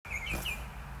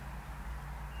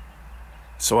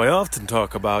So I often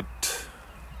talk about,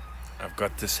 I've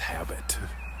got this habit.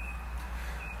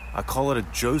 I call it a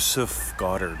Joseph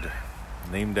Goddard,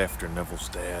 named after Neville's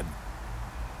dad.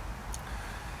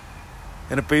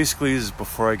 And it basically is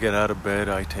before I get out of bed,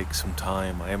 I take some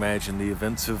time. I imagine the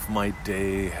events of my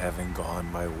day having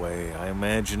gone my way. I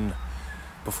imagine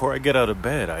before I get out of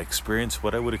bed, I experience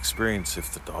what I would experience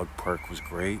if the dog park was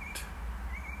great.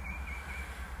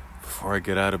 Before I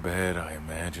get out of bed, I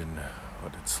imagine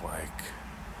what it's like.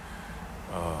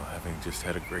 Having just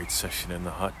had a great session in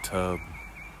the hot tub.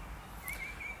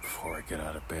 Before I get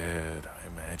out of bed, I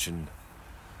imagine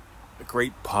a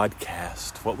great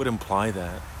podcast. What would imply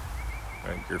that?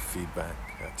 Right, your feedback.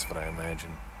 That's what I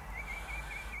imagine.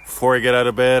 Before I get out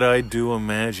of bed, I do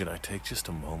imagine. I take just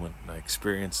a moment and I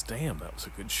experience, damn, that was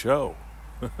a good show.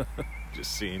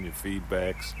 Just seeing your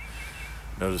feedbacks,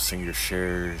 noticing your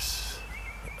shares.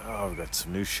 Oh, I've got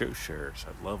some new show shares.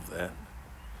 I love that.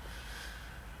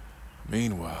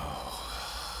 Meanwhile,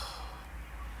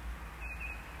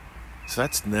 so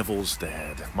that's Neville's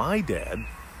dad. My dad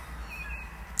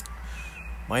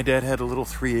had a little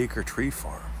 3-acre tree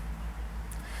farm.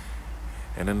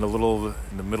 And in the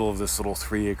middle of this little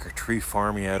 3-acre tree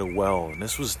farm, he had a well. And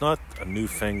this was not a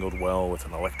newfangled well with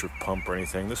an electric pump or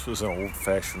anything. This was an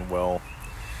old-fashioned well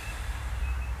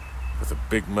with a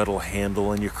big metal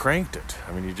handle, and you cranked it.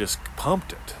 I mean, you just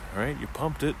pumped it, right? You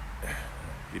pumped it.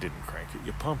 You didn't crank it.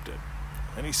 You pumped it.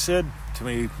 And he said to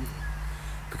me,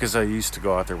 because I used to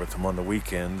go out there with him on the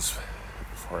weekends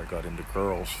before I got into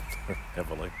girls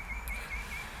heavily.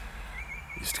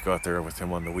 I used to go out there with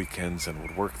him on the weekends and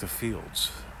would work the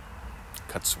fields,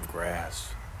 cut some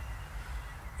grass,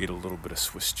 eat a little bit of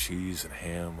Swiss cheese and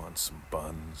ham on some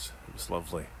buns. It was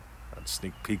lovely. I'd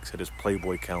sneak peeks at his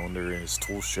Playboy calendar in his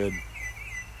tool shed.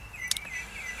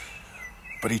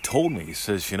 But he told me, he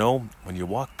says, when you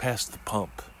walk past the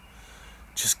pump,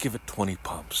 just give it 20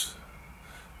 pumps.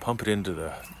 Pump it into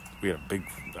we had a big,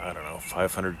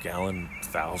 500-gallon,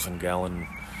 1,000-gallon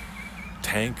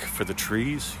tank for the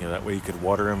trees. That way you could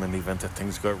water them in the event that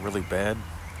things got really bad.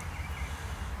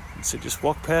 He said, just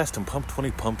walk past and pump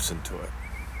 20 pumps into it.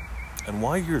 And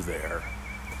while you're there,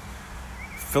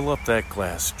 fill up that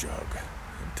glass jug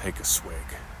and take a swig.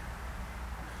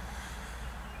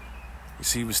 You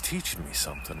see, he was teaching me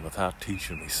something without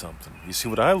teaching me something. You see,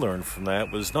 what I learned from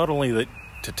that was not only that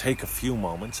to take a few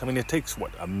moments. I mean, it takes,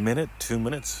 a minute, 2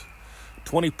 minutes?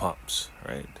 20 pumps,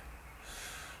 right?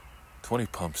 20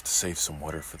 pumps to save some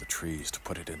water for the trees, to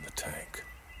put it in the tank.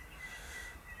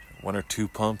 1 or 2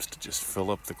 pumps to just fill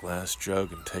up the glass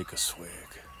jug and take a swig.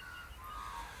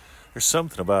 There's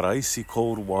something about icy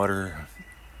cold water,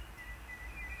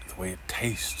 the way it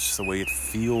tastes, the way it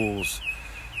feels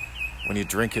when you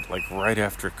drink it, like right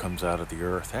after it comes out of the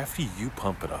earth, after you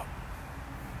pump it up.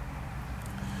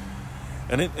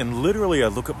 And literally, I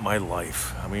look at my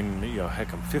life. I mean,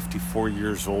 heck, I'm 54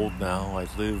 years old now. I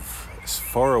live as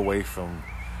far away from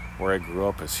where I grew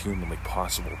up as humanly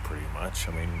possible, pretty much.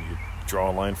 I mean, you draw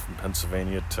a line from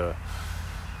Pennsylvania to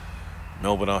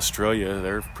Melbourne, Australia,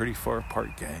 they're pretty far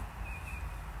apart, gang.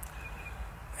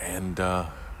 And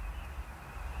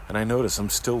I notice I'm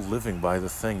still living by the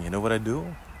thing. You know what I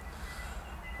do?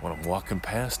 When I'm walking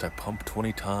past, I pump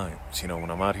 20 times.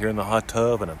 When I'm out here in the hot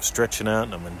tub and I'm stretching out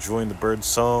and I'm enjoying the bird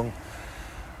song,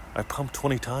 I pump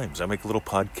 20 times. I make a little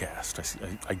podcast.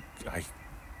 I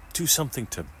do something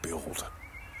to build,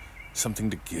 something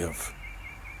to give.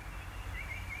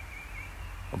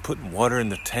 I'm putting water in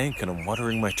the tank and I'm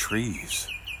watering my trees.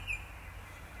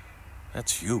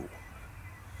 That's you.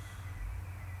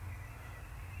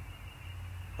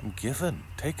 I'm giving,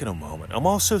 taking a moment. I'm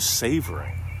also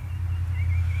savoring.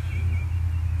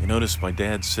 You notice my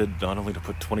dad said not only to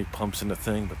put 20 pumps in the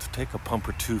thing, but to take a pump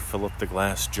or two, fill up the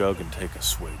glass jug, and take a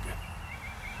swig.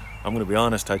 I'm going to be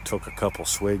honest, I took a couple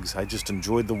swigs. I just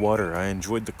enjoyed the water. I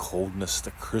enjoyed the coldness, the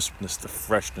crispness, the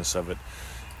freshness of it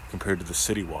compared to the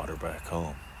city water back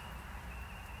home.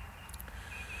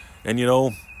 And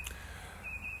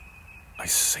I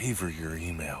savor your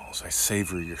emails. I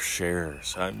savor your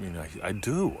shares. I mean, I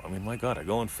do. I mean, my God, I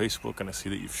go on Facebook and I see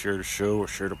that you've shared a show or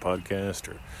shared a podcast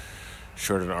or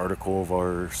shared an article of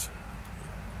ours.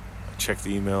 I check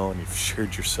the email and you've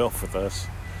shared yourself with us.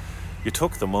 You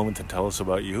took the moment to tell us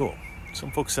about you. Some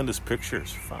folks send us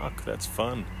pictures. Fuck, that's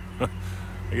fun. I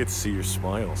get to see your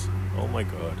smiles. Oh my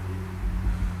God.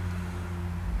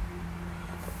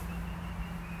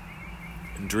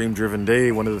 In Dream Driven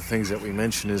Day, one of the things that we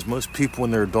mention is most people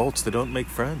when they're adults, they don't make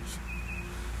friends.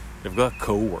 They've got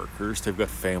co-workers, they've got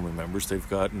family members, they've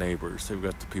got neighbors, they've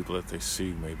got the people that they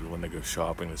see maybe when they go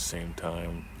shopping the same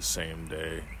time, the same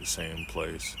day, the same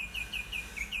place.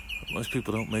 Most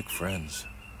people don't make friends.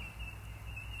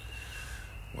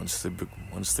 Once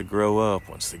they grow up,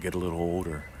 once they get a little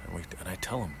older, and I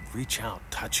tell them, reach out,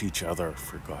 touch each other,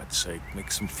 for God's sake,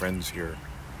 make some friends here.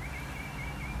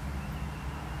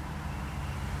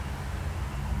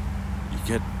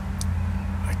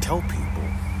 I tell people,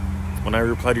 when I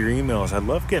reply to your emails, I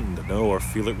love getting to know or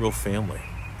feel it real family.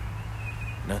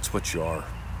 And that's what you are.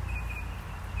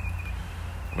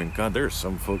 I mean, God, there are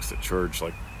some folks that charge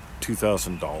like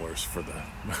 $2,000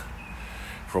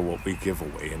 for what we give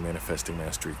away in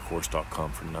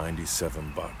ManifestingMasteryCourse.com for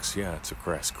 $97. Yeah, it's a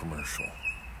crass commercial.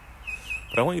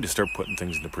 But I want you to start putting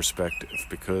things into perspective,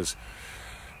 because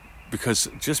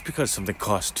just because something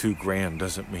costs $2,000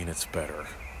 doesn't mean it's better.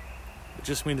 It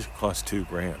just means it costs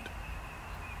 $2,000.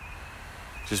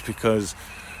 Just because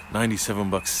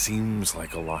 $97 seems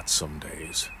like a lot some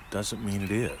days doesn't mean it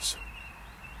is.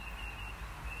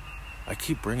 I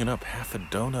keep bringing up half a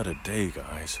donut a day,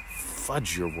 guys.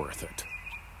 Fudge, you're worth it.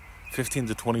 15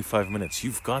 to 25 minutes.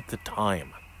 You've got the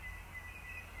time.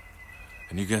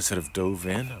 And you guys that have dove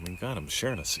in, I mean, God, I'm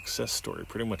sharing a success story.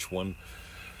 Pretty much one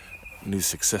new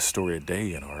success story a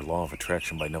day in our Law of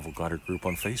Attraction by Neville Goddard group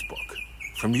on Facebook.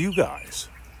 From you guys.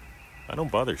 I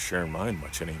don't bother sharing mine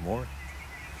much anymore.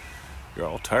 You're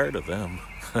all tired of them.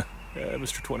 Yeah,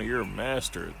 Mr. 20, you're a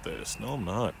master at this. No, I'm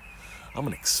not. I'm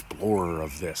an explorer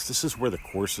of this. This is where the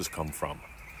courses come from.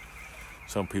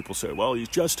 Some people say, well, he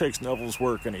just takes Neville's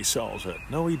work and he sells it.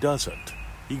 No, he doesn't.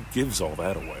 He gives all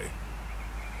that away.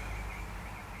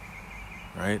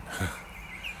 Right?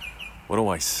 What do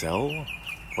I sell?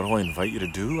 What do I invite you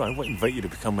to do? I invite you to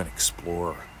become an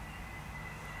explorer.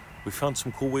 We found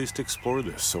some cool ways to explore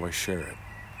this, so I share it.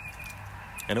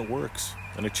 And it works.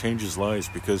 And it changes lives,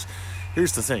 because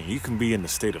here's the thing. You can be in the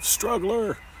state of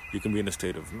struggler. You can be in a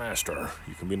state of master.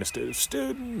 You can be in a state of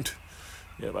student.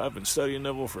 Yeah, but I've been studying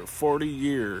Neville for 40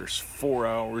 years, 4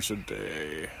 hours a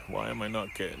day. Why am I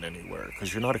not getting anywhere?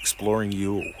 Because you're not exploring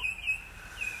you.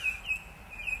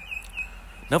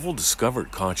 Neville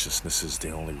discovered consciousness is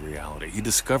the only reality. He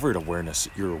discovered awareness,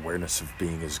 your awareness of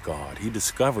being as God. He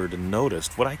discovered and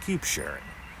noticed what I keep sharing.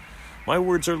 My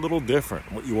words are a little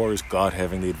different. What you are is God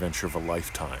having the adventure of a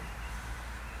lifetime.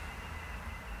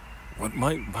 What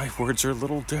my words are a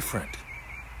little different.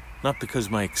 Not because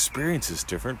my experience is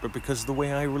different, but because the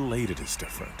way I relate it is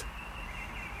different.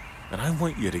 And I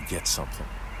want you to get something.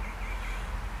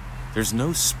 There's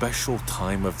no special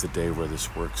time of the day where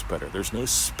this works better. There's no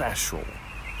special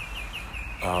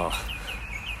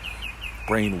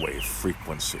brainwave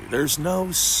frequency. There's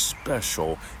no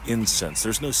special incense.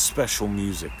 There's no special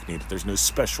music needed. There's no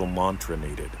special mantra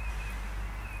needed.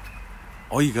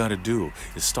 All you got to do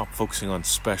is stop focusing on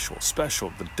special.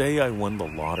 Special, the day I won the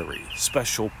lottery.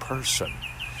 Special person.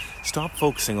 Stop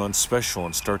focusing on special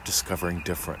and start discovering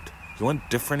different. You want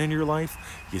different in your life?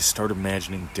 You start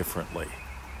imagining differently.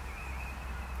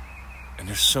 And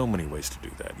there's so many ways to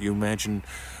do that. You imagine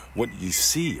what you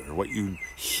see or what you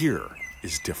hear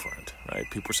is different, right?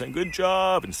 People are saying, good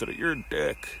job, instead of you're a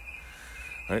dick,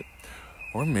 right?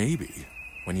 Or maybe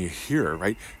when you hear,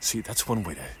 right? See, that's one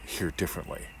way to hear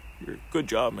differently. You're good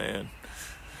job, man.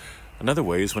 Another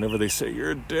way is whenever they say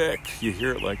you're a dick, you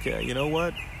hear it like, yeah, you know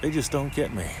what? They just don't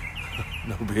get me.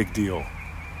 No big deal.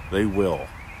 They will.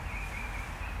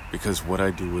 Because what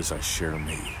I do is I share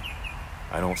me.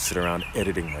 I don't sit around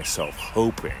editing myself,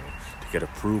 hoping to get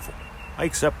approval. I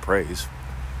accept praise,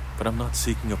 but I'm not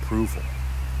seeking approval.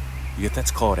 Yet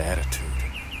that's called attitude.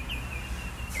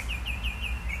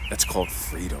 That's called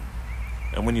freedom.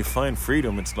 And when you find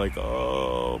freedom, it's like,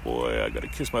 oh boy, I gotta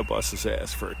kiss my boss's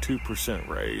ass for a 2%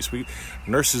 raise.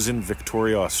 Nurses in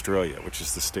Victoria, Australia, which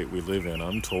is the state we live in,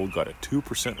 I'm told got a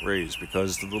 2% raise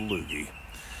because of the loogie.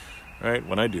 Right?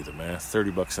 When I do the math,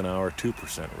 $30 an hour,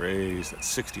 2% raise, that's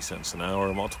 60 cents an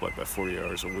hour, multiplied by 40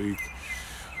 hours a week.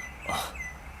 Oh,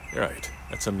 you're right.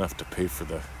 That's enough to pay for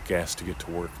the gas to get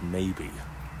to work, maybe.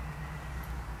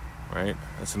 Right?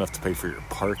 That's enough to pay for your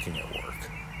parking at work.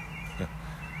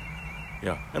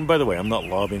 Yeah. And by the way, I'm not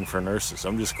lobbying for nurses.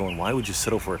 I'm just going, why would you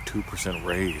settle for a 2%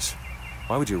 raise?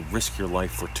 Why would you risk your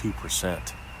life for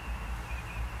 2%?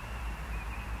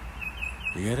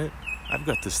 You get it? I've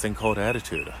got this thing called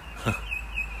attitude.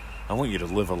 I want you to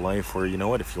live a life where, you know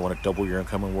what, if you want to double your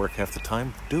income and work half the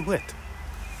time, do it.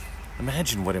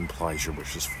 Imagine what implies your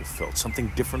wish is fulfilled.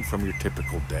 Something different from your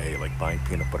typical day, like buying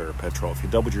peanut butter or petrol. If you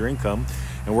doubled your income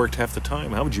and worked half the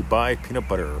time, how would you buy peanut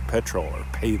butter or petrol or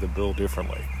pay the bill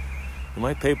differently? You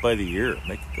might pay it by the year,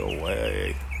 make it go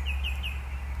away.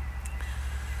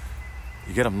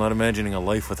 You get, I'm not imagining a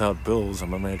life without bills,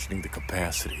 I'm imagining the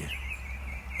capacity.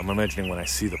 I'm imagining when I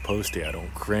see the postie, I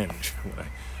don't cringe.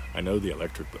 I know the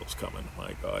electric bill's coming.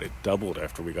 My God, it doubled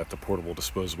after we got the portable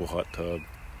disposable hot tub.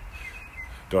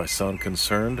 Do I sound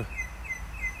concerned?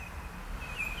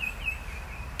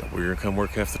 Double your income,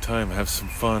 work half the time, have some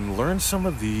fun. Learn some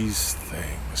of these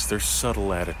things. They're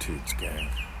subtle attitudes, gang.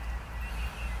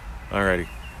 Alrighty.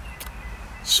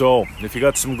 So, if you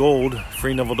got some gold,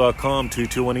 freeneville.com,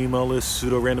 221 email list,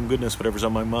 pseudo random goodness, whatever's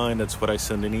on my mind, that's what I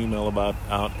send an email about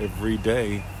out every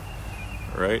day.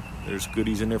 Alright? There's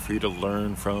goodies in there for you to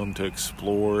learn from, to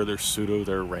explore. They're pseudo,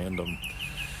 they're random.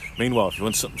 Meanwhile, if you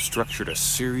want something structured, a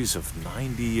series of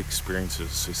 90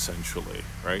 experiences, essentially,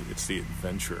 right? It's the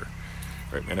adventure,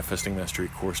 right?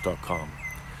 ManifestingMasteryCourse.com.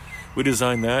 We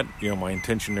designed that. My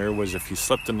intention there was if you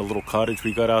slept in the little cottage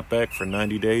we got out back for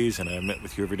 90 days and I met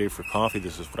with you every day for coffee,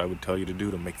 this is what I would tell you to do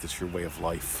to make this your way of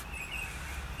life.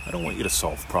 I don't want you to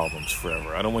solve problems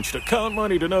forever. I don't want you to count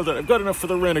money to know that I've got enough for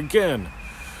the rent again.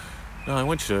 No, I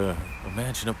want you to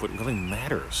imagine up what really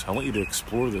matters. I want you to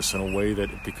explore this in a way that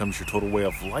it becomes your total way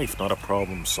of life, not a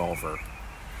problem solver.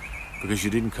 Because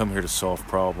you didn't come here to solve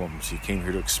problems. You came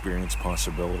here to experience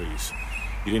possibilities.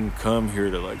 You didn't come here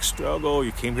to struggle.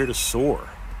 You came here to soar.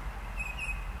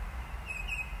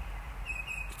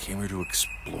 You came here to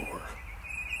explore.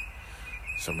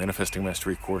 So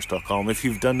ManifestingMasteryCourse.com. If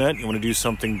you've done that, you want to do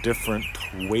something different,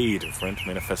 way different,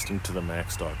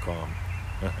 ManifestingToTheMax.com.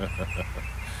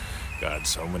 God,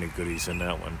 so many goodies in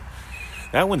that one.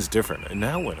 That one's different. And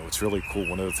that one, what's really cool,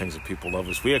 one of the things that people love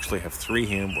is we actually have 3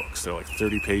 handbooks. They're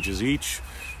 30 pages each.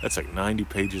 That's 90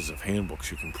 pages of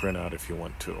handbooks you can print out if you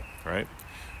want to, right?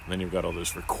 And then you've got all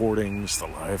those recordings, the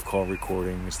live call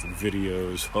recordings, the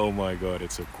videos. Oh my God,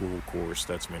 it's a cool course.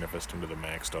 That's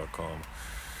ManifestingToTheMax.com.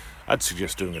 I'd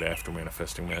suggest doing it after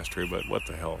Manifesting Mastery, but what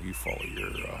the hell, you follow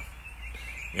your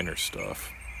inner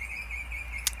stuff.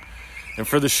 And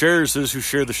for the sharers, those who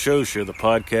share the show, share the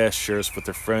podcast, share us with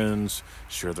their friends,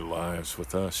 share their lives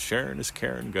with us. Sharing is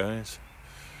caring, guys.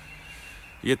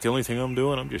 Yet the only thing I'm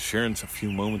doing, I'm just sharing a few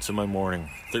moments in my morning.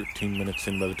 13 minutes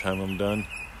in by the time I'm done.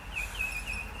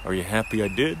 Are you happy I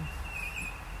did?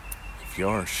 If you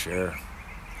are, share.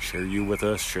 Share you with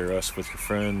us, share us with your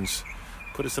friends.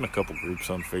 Put us in a couple groups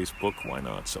on Facebook. Why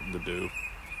not? Something to do.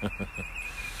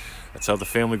 That's how the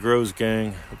family grows,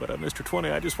 gang. But at Mr. 20,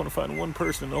 I just want to find one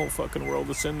person in the whole fucking world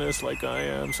that's in this like I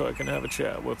am so I can have a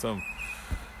chat with them.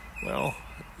 Well,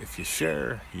 if you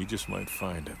share, you just might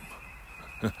find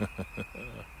him.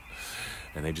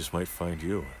 And they just might find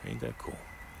you. Ain't that cool?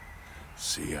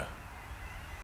 See ya.